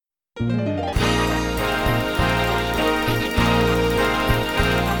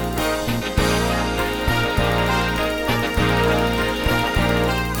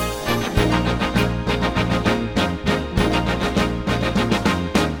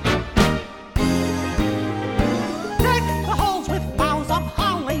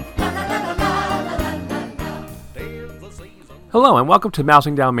Hello and welcome to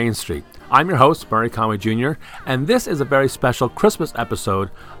Mousing Down Main Street. I'm your host, Murray Conway Jr., and this is a very special Christmas episode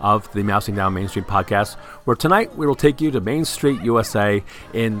of the Mousing Down Main Street podcast, where tonight we will take you to Main Street, USA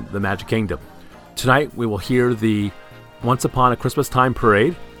in the Magic Kingdom. Tonight we will hear the Once Upon a Christmas Time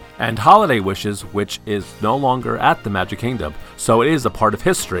parade and Holiday Wishes, which is no longer at the Magic Kingdom, so it is a part of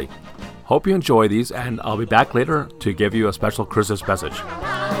history. Hope you enjoy these, and I'll be back later to give you a special Christmas message.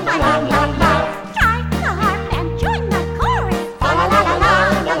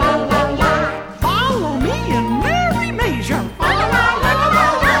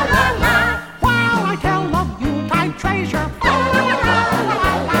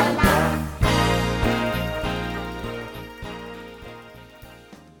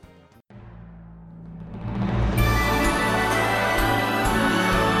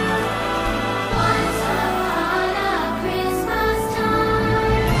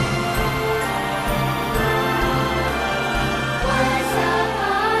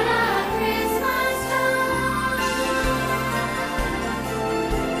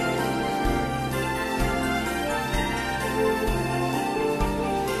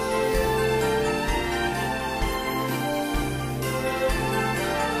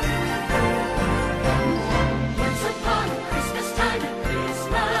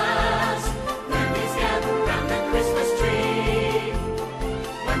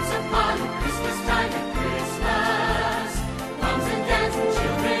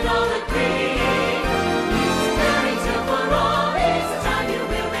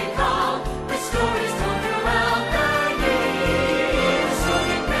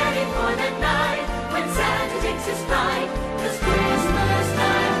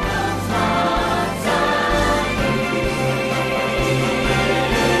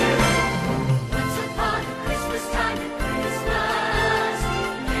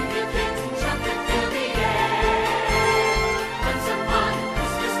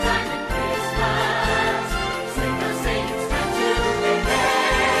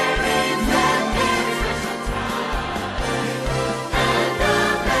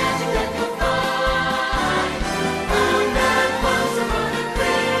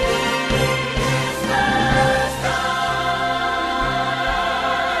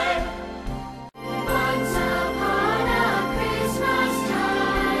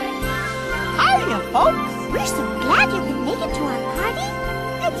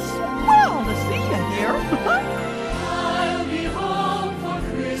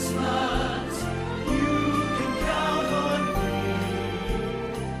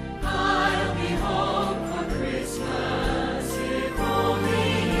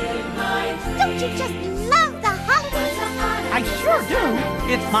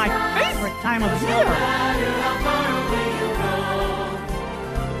 It's my favorite time of year.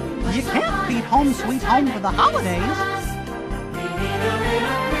 You can't beat Home Sweet Home for the holidays.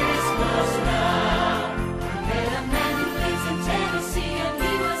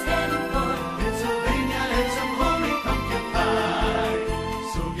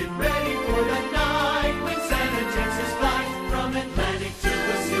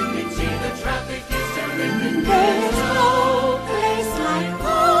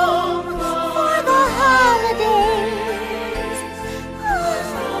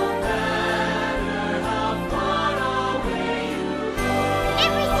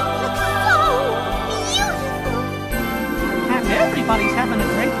 Everybody's having a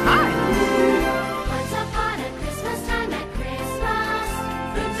great time. Once upon a Christmas time at Christmas,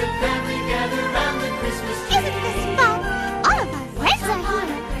 friends and family gather round the Christmas tree. Isn't this fun? All of our friends are On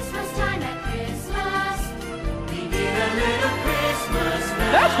here. a Christmas time at Christmas, we need a little Christmas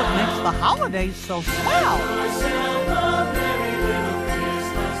now. That's what makes the holidays so swell. Yourself a very little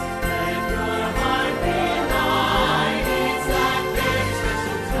Christmas, let your heart be light. It's that very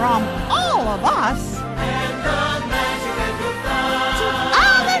special time. From all of us, And the magic that you'll find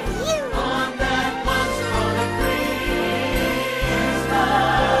All of you. on that once upon a Christmas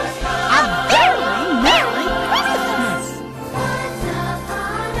time. a very Merry Christmas. Once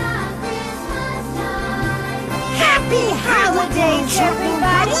upon a Christmas time. Happy holidays,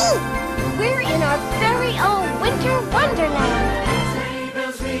 everybody. We're in our very own winter wonderland. Sleigh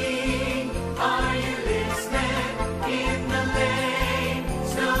bells ring, are you listening? In the lane,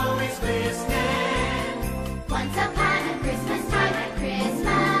 snow is glistening. Once upon a Christmas time at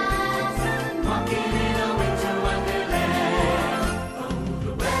Christmas, walking in a winter wonderland. Oh,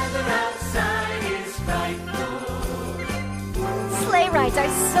 the weather outside is frightful. Sleigh rides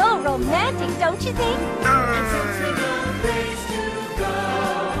are so romantic, don't you think? And since we know a place to go,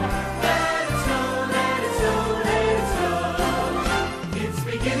 let it snow, let it snow, let it snow. It's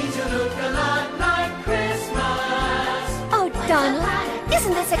beginning to look a lot like Christmas. Oh,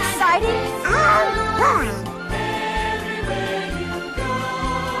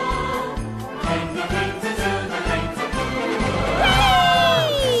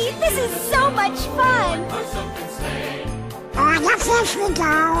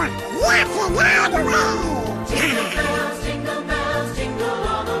 go, laughing all the way. Jingle bells, jingle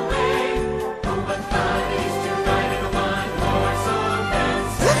all the way. Oh, what fun it is to ride in a one-horse open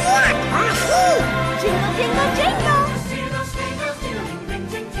sleigh. Jingle, jingle, jingle. Just hear those sleigh bells jingling, ring,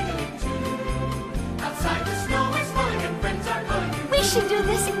 ting, tingling too. Outside the snow is falling and friends are calling you. We should do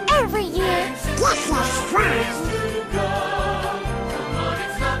this every year. Yes, yes, right. To go. Come on,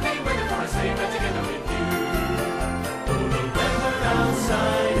 it's lovely weather for a sleigh ride together with you. Though the weather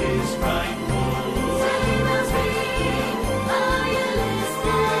outside is frightful. Sleigh bells ring, are you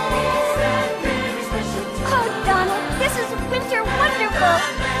listening? It's that very special time. Oh, Donald, this is winter wonderful.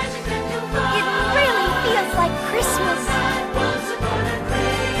 Magic that you'll It find. really feels like Christmas. Once upon a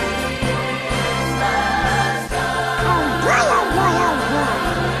Christmas Oh, boy, oh, boy, oh, boy.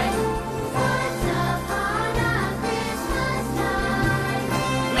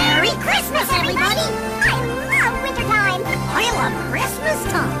 Merry Christmas, everybody! I love wintertime! I love Christmas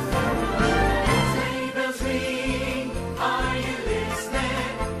time! sleigh bells ring, are you listening?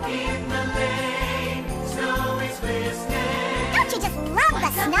 In the lane, snow is glistening. Don't you just love the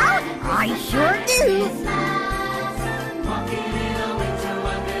snow? I sure do! Walking in a winter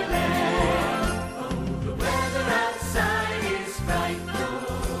wonderland. Oh, the weather outside is frightful.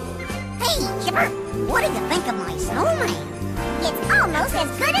 Hey, Chipper, what do you think of my snowman? It's almost as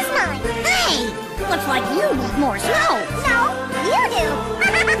good as mine. Hey, looks like you need more snow. No, you do.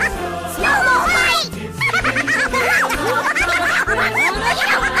 Snowball fight!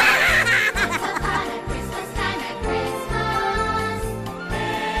 Christmas time at Christmas.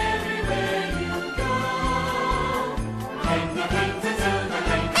 Everywhere you go. Hang the rings until the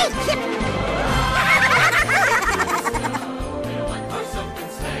rain. Hey, Chipper! One horse open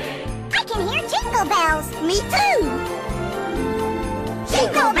sleigh. I can hear jingle bells. Me too.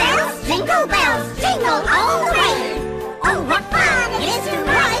 Jingle bells, jingle all the way. Oh, what fun it is to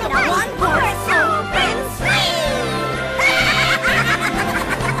ride in a one-horse open sleigh!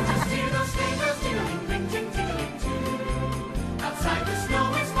 Hear those sleigh bells jingling, ring, ting, tingling too. Outside the snow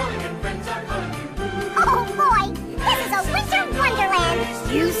is falling and friends are calling you boo. Oh boy, this is a winter wonderland.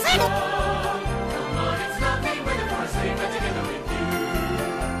 You said it. Come on, it's lovely weather for a sleigh ride together with you.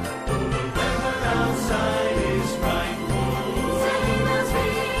 Though the weather outside is frightful. Sleigh bells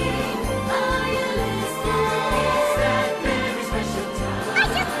ring, are you listening? It's that very special time. I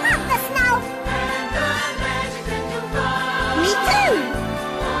just love the snow. And the magic that you'll find. Me too.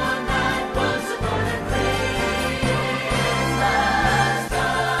 On that once upon a Christmas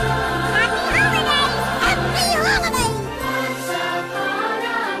time. Happy holidays. Happy holidays. Once upon a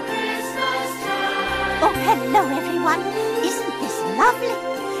Christmas time. Oh, hello, everyone. Isn't this lovely?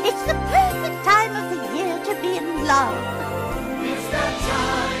 It's the perfect time of the year to be in love. It's that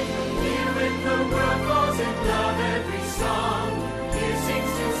time, here when the world falls in love, every song here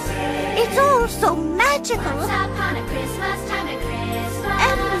seems to say. It's all so magical. Once upon a Christmas time at Christmas.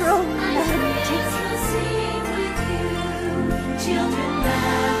 And romantic. Praise will sing with you. Children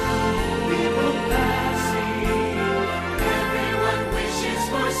laugh, people passing. Everyone wishes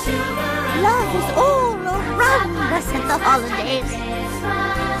for silver and Love is all around us at the holidays.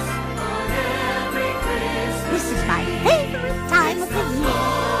 Christmas. On every Christmas. This is my favorite time of the year.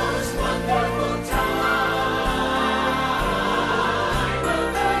 Most wonderful time of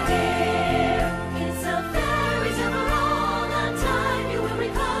the year. It's a very all the time you will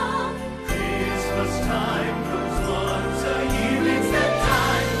recall. Christmas time comes once a year. It's that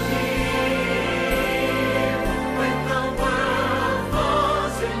time here when the world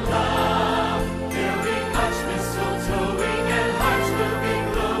falls in love. There'll be much mistletoeing and hearts will be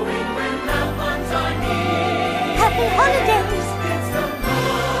glowing when loved ones are near. Happy holidays. It's the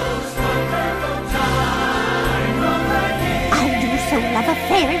most wonderful time of the year. I do so love a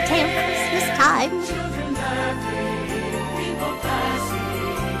fairy tale Christmas time. Children laughing, people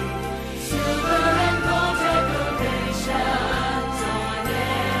passing, silver and gold decorations on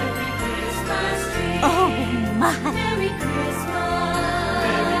every Christmas tree. Oh, my. Merry Christmas,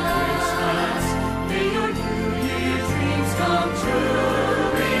 Merry Christmas. May your New Year's dreams come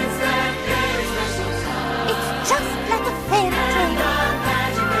true. It's that very special time. It's just like a fairy tale. The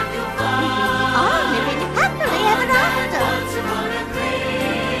magic that you'll We find. are living happily ever after. Once upon a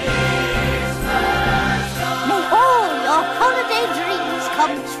Christmas time. May all your holiday dreams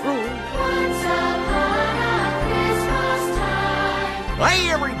come true. Once upon a Christmas time. Hey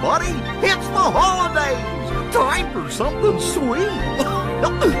everybody, it's the holidays! Time for something sweet!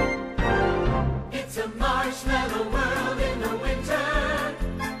 It's a marshmallow world in the winter.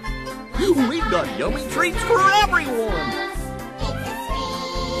 We've got yummy treats for everyone! It's a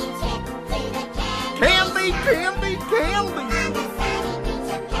sweet trip through the candy. Candy, candy, candy! And a sunny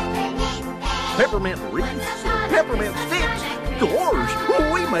peppermint wreaths or peppermint sticks. Gosh,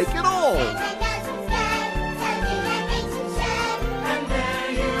 we make it all. And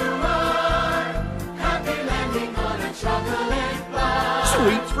there you are, happy landing on a chocolate bar.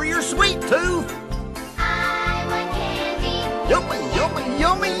 Sweets for your sweet tooth. I want candy. Yummy, yummy,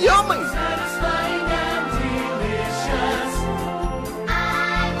 yummy, yummy. Satisfying and delicious. I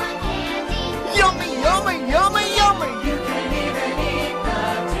want candy. Yummy, yummy, yummy, yummy. You can even eat the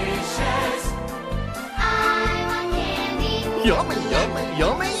dishes. I want candy. Yummy, yummy,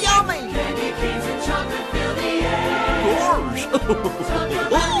 yummy, yummy. Candy canes and chocolate fill the air. Gosh. Talk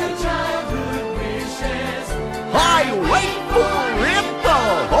about your childhood wishes. I wait for it the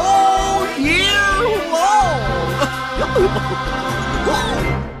whole year long.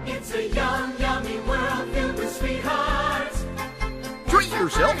 It's a yum, yummy world filled with sweethearts. Treat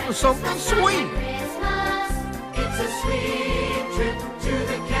yourself to something sweet. Christmas. It's a sweet trip to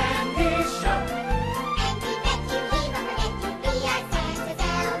the candy shop. And we bet you leave or forget to be our Santa's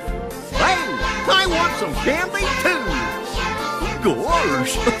elves. Hey, I want some candy too.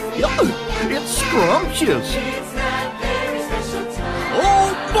 Gosh, it's scrumptious. It's that very special time. Oh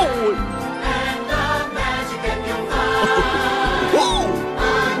boy. And the magic that you'll find Whoa.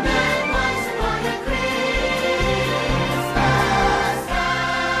 on that once upon a Christmas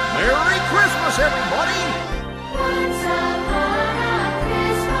time. Merry Christmas, everybody. Once upon a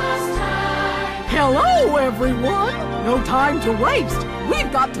Christmas time. Hello, everyone! No time to waste.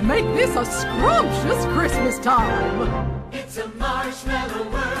 We've got to make this a scrumptious Christmas time. It's a marshmallow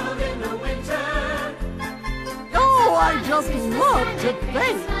world in the winter. Oh, I just love to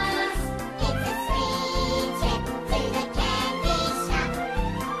bake. It's a sweet trip to the candy shop.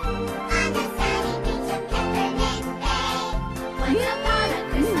 On the sunny beach of Peppermint Bay. Once upon a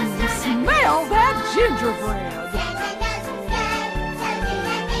Christmas time. Smell that gingerbread. Santa doesn't say something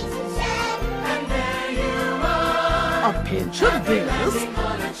that makes you shine. And there you are, A pinch of this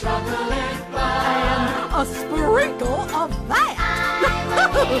on a chocolate bar. and a sprinkle of that.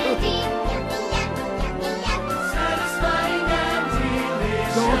 Satisfying and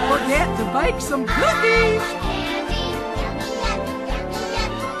delicious. Don't forget to bake some cookies.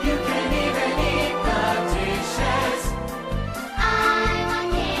 You can even eat the dishes.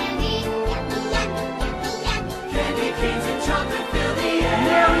 Candy canes and chocolate fill the air.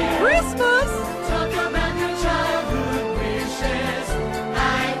 Merry Christmas! Talk about your childhood wishes.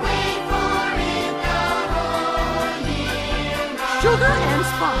 I wait for it the whole year long. Sugar and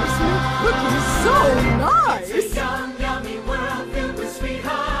spice make cookies so nice. It's a yum, yummy world filled with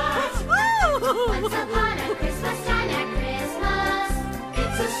sweethearts. Once upon a Christmas time at Christmas.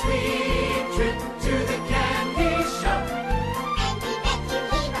 It's a sweet trip to the candy shop. And we bet you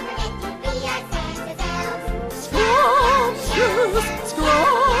leave or forget to be our Santa's elves. Scrumptious,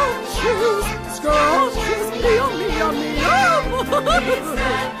 scrumptious, scrumptious, yum, yum, yum. It's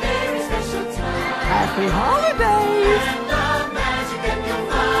that very special time. Happy holidays! And the magic that you'll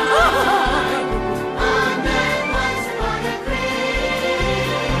find on that once upon a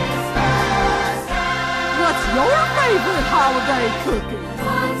Christmas time. What's your favorite holiday cookie?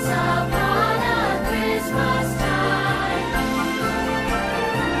 Once upon a Christmas time.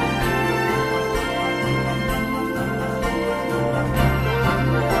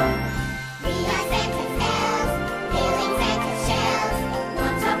 We are Santa's elves, peeling Santa's shells.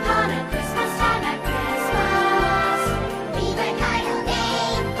 Once upon a Christmas time at Christmas. We work hard all day,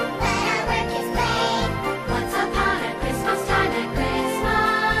 but our work is play. Once upon a Christmas time at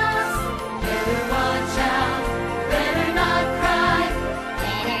Christmas. Better watch out, better not cry.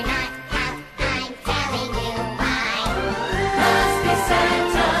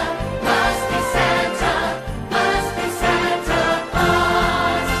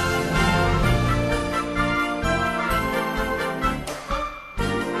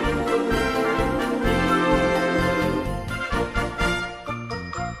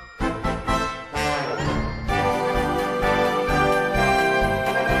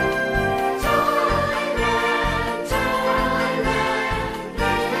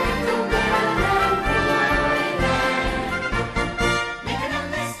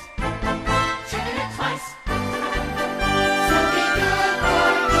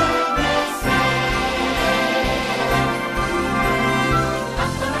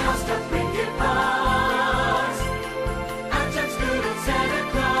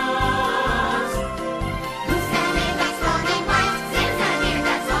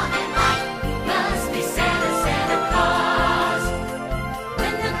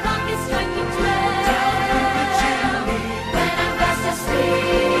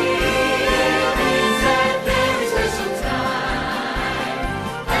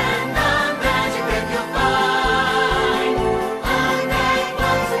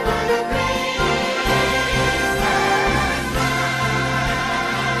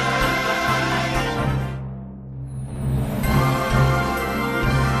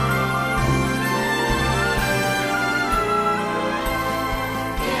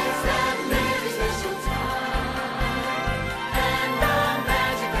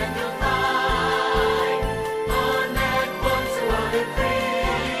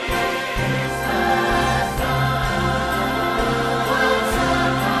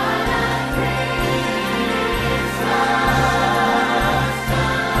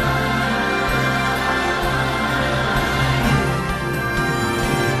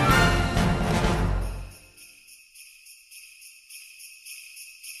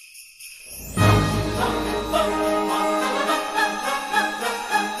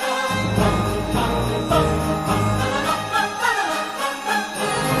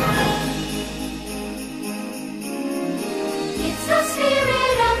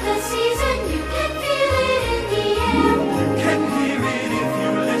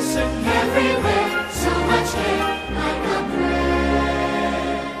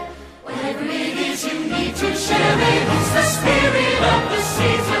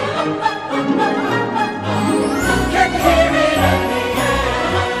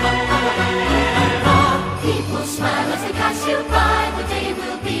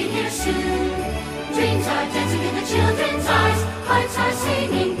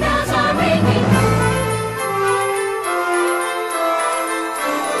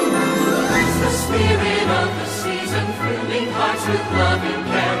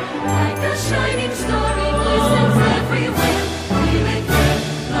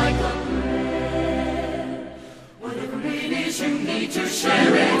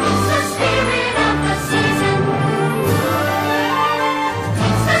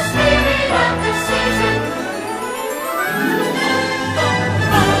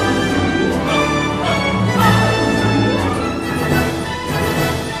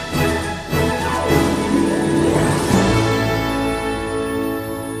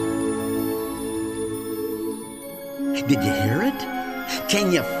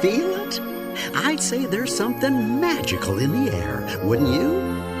 you feel it? I'd say there's something magical in the air, wouldn't you?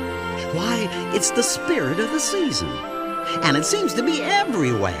 Why, it's the spirit of the season. And it seems to be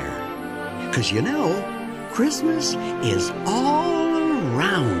everywhere. 'Cause you know, Christmas is all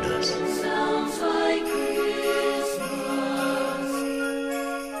around us. Sounds like Christmas.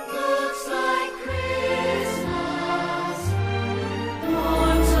 Looks like Christmas.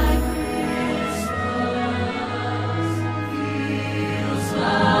 Warms like Christmas. Feels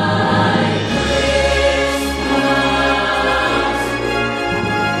like Christmas.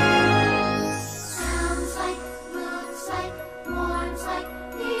 Sounds like, looks like, warms like,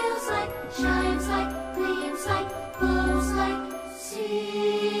 feels like, shines like, gleams like, glows like,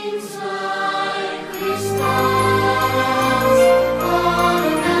 seems like Christmas all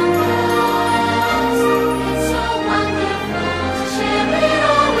around us. It's so wonderful to share it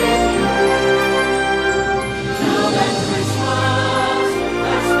all with you. Now that Christmas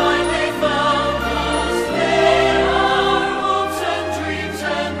has finally found us, may our hopes and dreams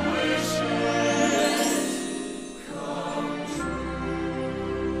and wishes come true.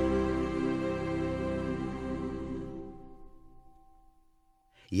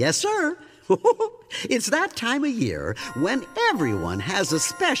 Yes, sir. It's that time of year when everyone has a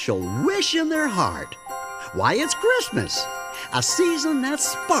special wish in their heart. Why, it's Christmas, a season that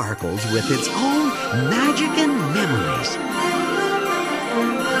sparkles with its own magic and memories.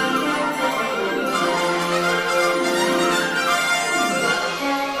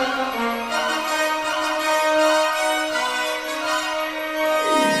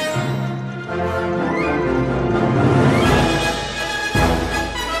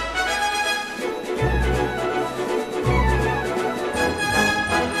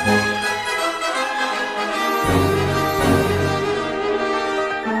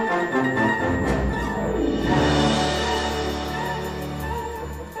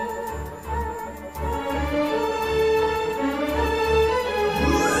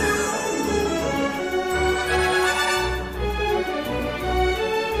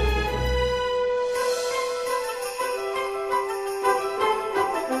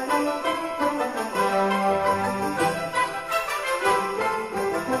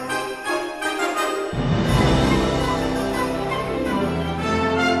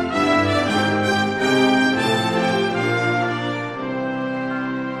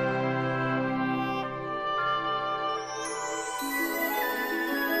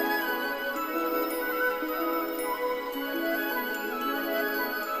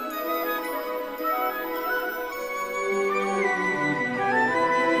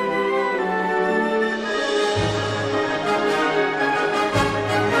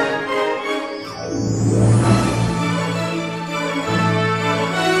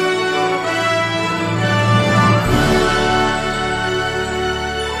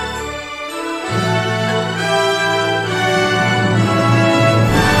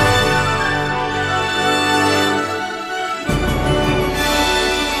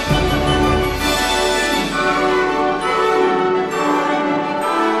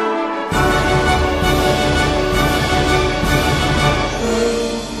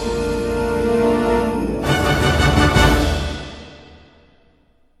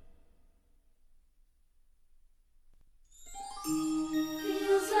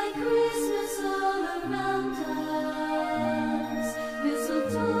 Feels like Christmas all around us.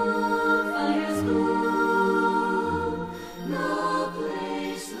 Mistletoe, fires glow. No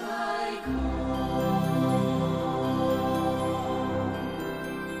place like home.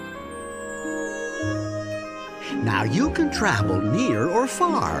 Now you can travel near or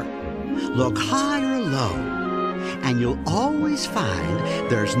far, look high or low, and you'll always find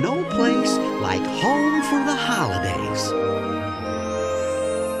there's no place like home for the holidays.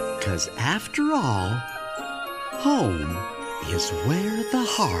 'Cause after all, home is where the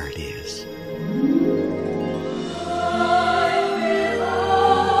heart is.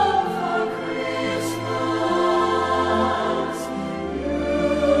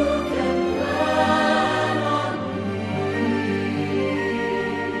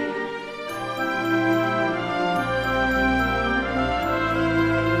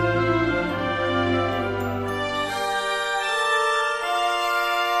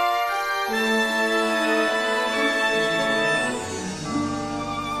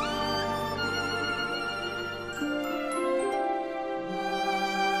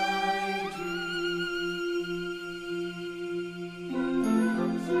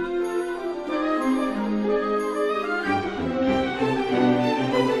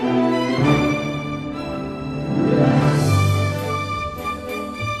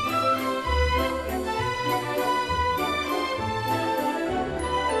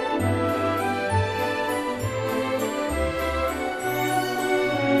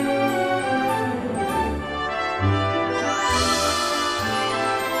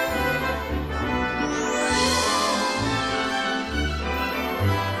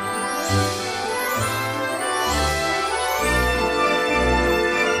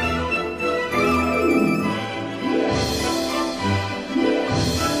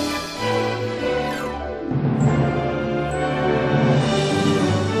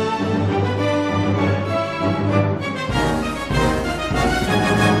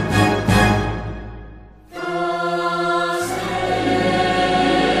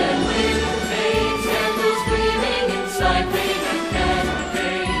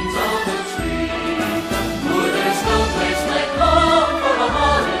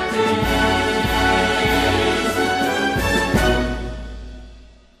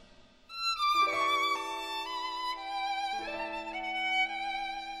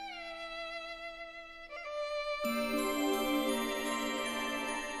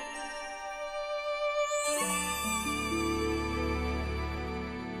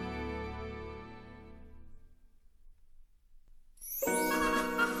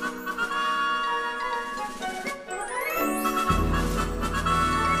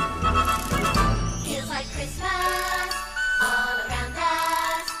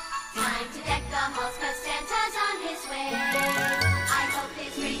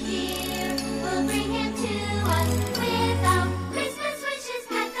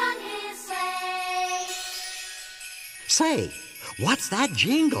 Say, what's that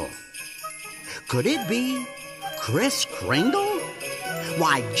jingle? Could it be Kris Kringle?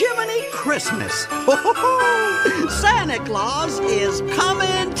 Why, Jiminy Christmas! Santa Claus is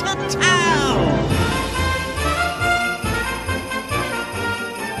coming to town!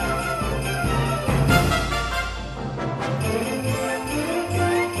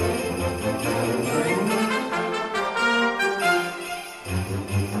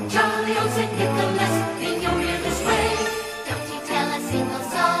 Jolly old St. Nicholas, in your earless way, don't you tell a single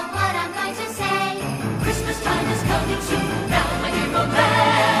soul what I'm going to say. Christmas time is coming soon, now my dear old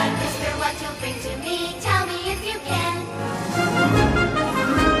man. Whisper what you'll bring to me, tell me if you can.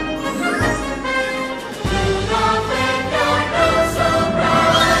 Rudolph and your nose so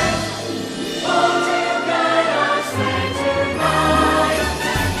bright, oh dear, guide us straight tonight.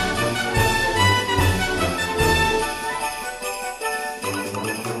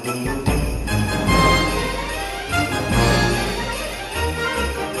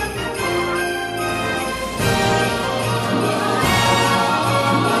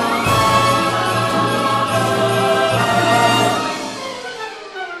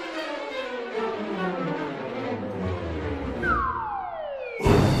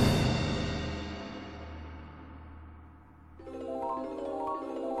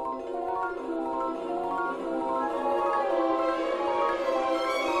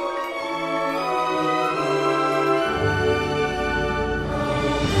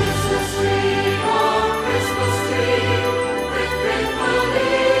 Christmas tree, oh Christmas tree, with faithful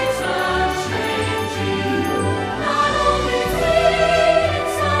leaves unchanging. Not only free in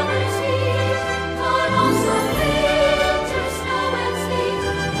summer's heat, but also winter snow and sleet.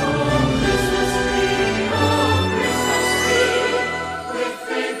 Oh Christmas tree, with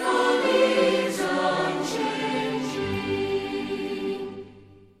faithful leaves unchanging.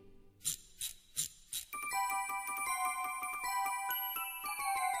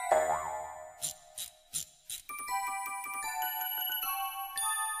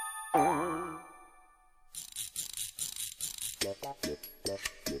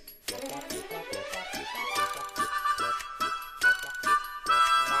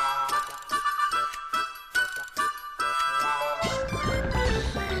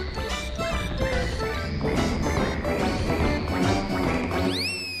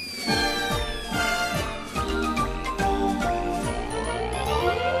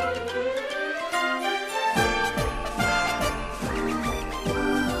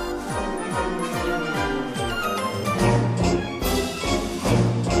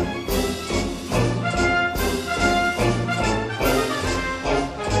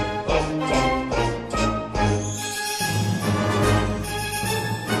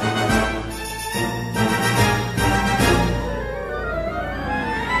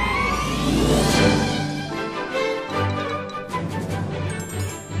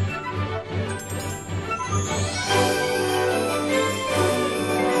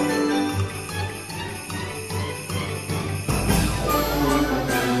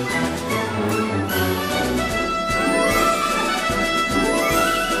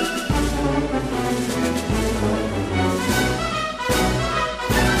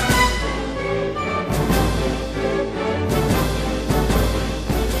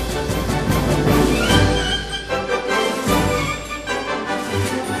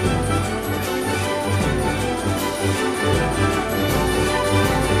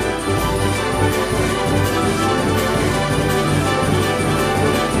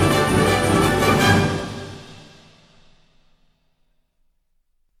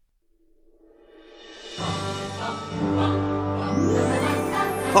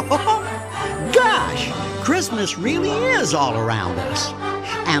 Gosh, Christmas really is all around us.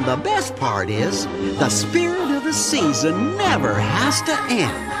 And the best part is, the spirit of the season never has to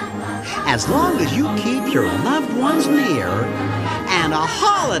end. As long as you keep your loved ones near and a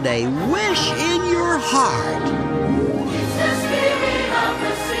holiday wish in your heart. It's the spirit of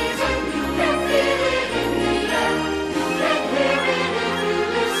the season. You can feel it in the air. You can hear it if you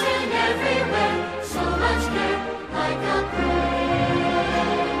listen everywhere. So much care, like a prayer.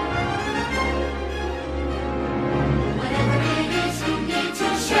 Whatever it is, you need to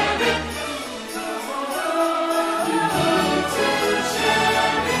share it. You need to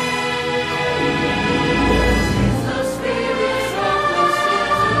share it. It's the spirit of the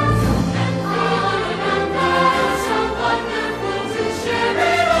season, and all around the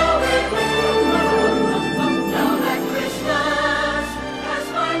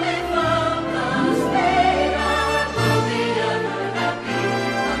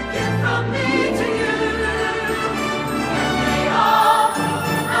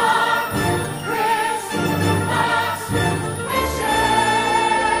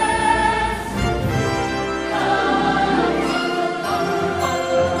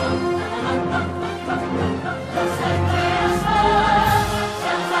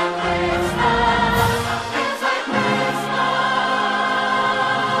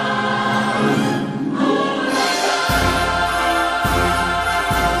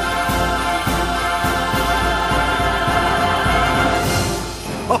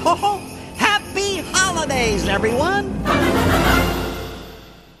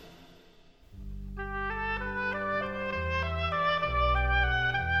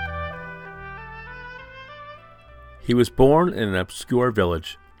He was born in an obscure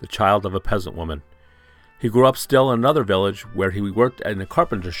village, the child of a peasant woman. He grew up still in another village where he worked in a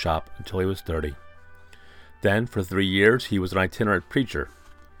carpenter's shop until he was 30. Then, for 3 years, he was an itinerant preacher.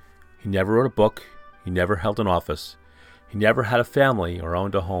 He never wrote a book. He never held an office. He never had a family or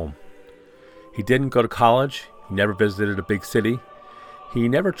owned a home. He didn't go to college. He never visited a big city. He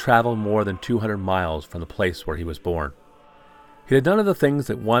never traveled more than 200 miles from the place where he was born. He did none of the things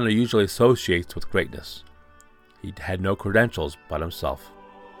that one usually associates with greatness. He had no credentials but himself.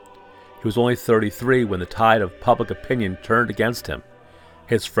 He was only 33 when the tide of public opinion turned against him.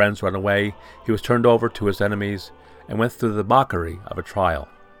 His friends ran away, he was turned over to his enemies, and went through the mockery of a trial.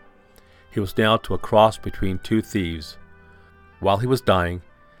 He was nailed to a cross between 2 thieves. While he was dying,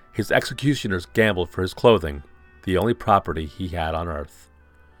 his executioners gambled for his clothing, the only property he had on earth.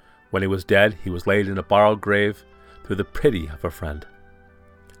 When he was dead, he was laid in a borrowed grave through the pity of a friend.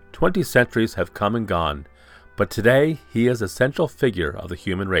 20 centuries have come and gone, but today he is a central figure of the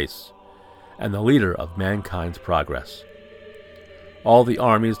human race, and the leader of mankind's progress. All the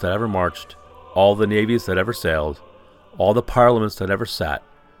armies that ever marched, all the navies that ever sailed, all the parliaments that ever sat,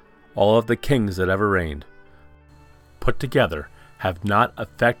 all of the kings that ever reigned, put together, have not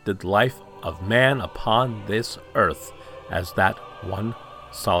affected the life of man upon this earth as that one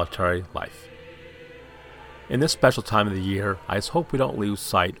solitary life. In this special time of the year, I just hope we don't lose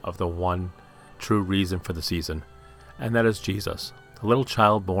sight of the one true reason for the season, and that is Jesus, the little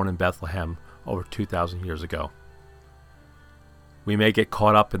child born in Bethlehem over 2,000 years ago. We may get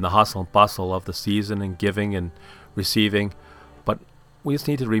caught up in the hustle and bustle of the season and giving and receiving, but we just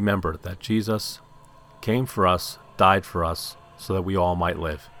need to remember that Jesus came for us, died for us, so that we all might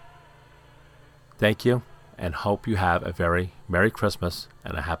live. Thank you, and hope you have a very Merry Christmas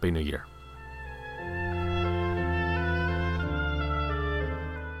and a Happy New Year.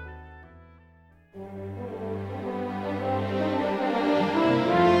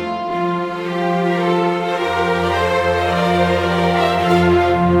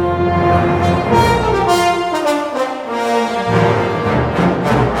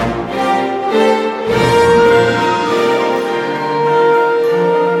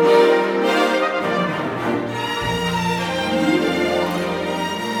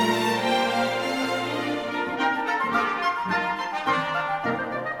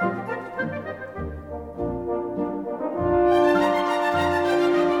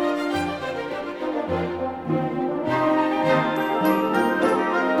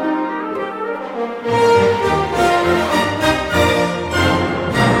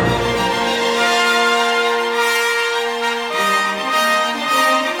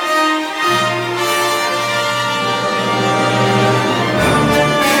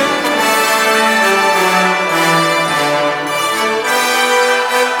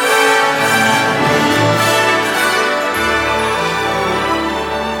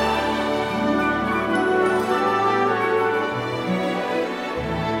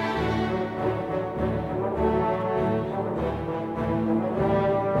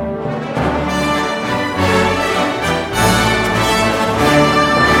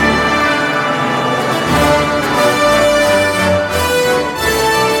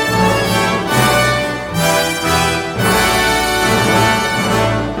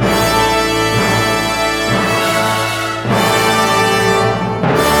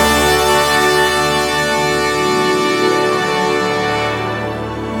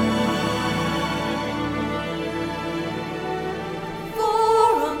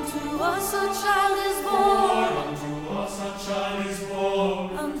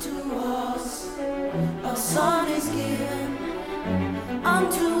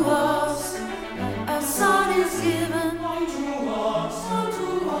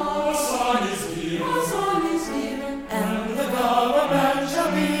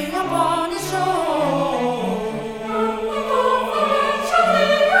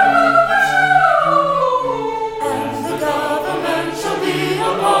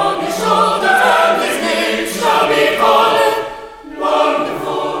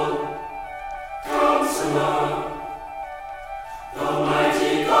 Counselor,